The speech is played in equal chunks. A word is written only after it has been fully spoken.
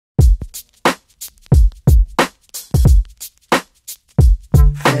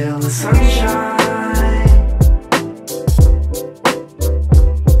sunshine.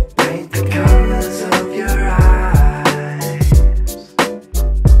 Paint the colors of your eyes.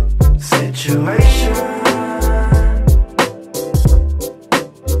 Situation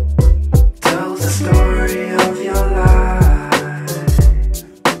tells the story of your life.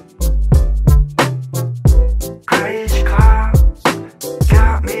 Grayish clouds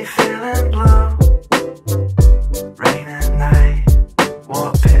got me feeling blue. Rain at night,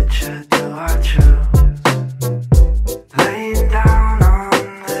 what picture do I choose? Laying down on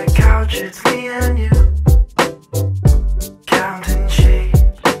the couch, it's me and you. Counting sheep,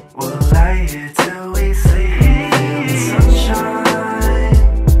 we'll lay here till we sleep. Feel the sunshine.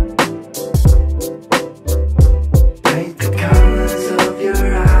 Paint the colors of your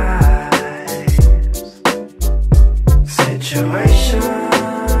eyes. Situation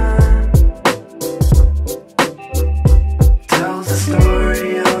tells the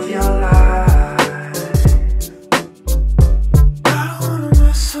story of your life. I don't wanna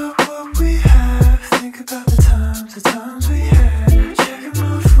mess up what we have. Think about the times we had. Checking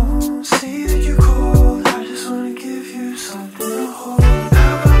my phone, see that you called. I just wanna give you something to hold. I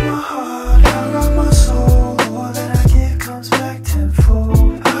got my heart, I got my soul. All that I give comes back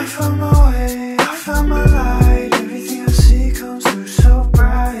tenfold. I found my way, I found my light. Everything I see comes through so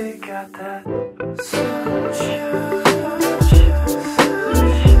bright. Got that